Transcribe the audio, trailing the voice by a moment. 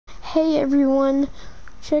Hey everyone,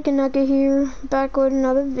 Chicken Nugget here, back with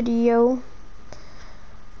another video.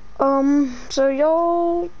 So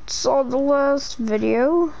y'all saw the last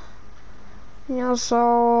video. Y'all saw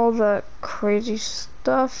all that crazy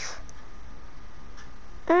stuff.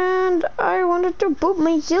 And I wanted to boot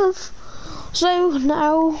myself. So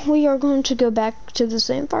now we are going to go back to the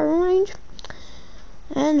same firing range.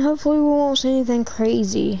 And hopefully we won't see anything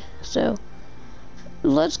crazy. So,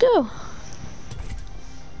 let's go.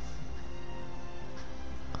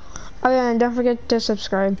 Oh yeah, and don't forget to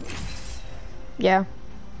subscribe. Yeah.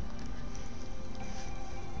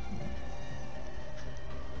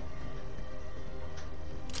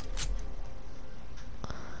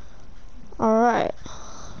 Alright.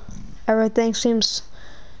 Everything seems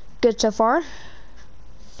good so far.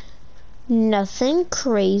 Nothing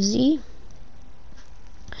crazy.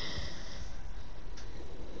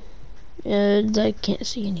 I can't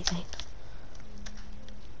see anything.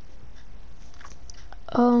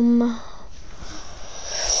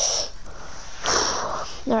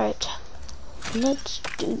 Alright. Let's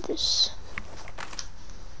do this.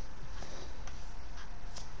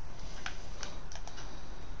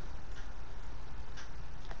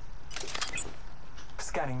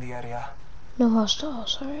 Scanning the area. No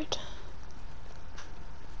hostiles, alright.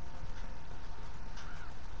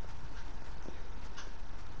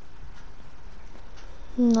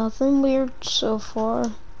 Nothing weird so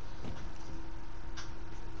far.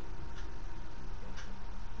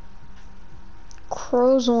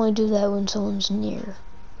 Crows only do that when someone's near.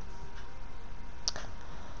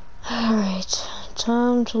 Alright,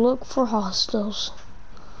 time to look for hostiles.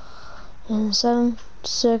 In 7,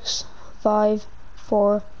 6, 5,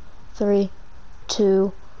 4, 3,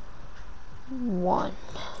 2, 1.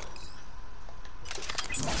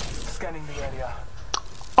 Scanning the area.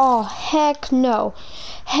 Oh, heck no.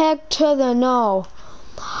 Heck to the no.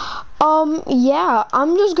 Yeah,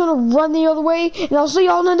 I'm just gonna run the other way, and I'll see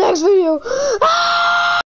y'all in the next video. Ah!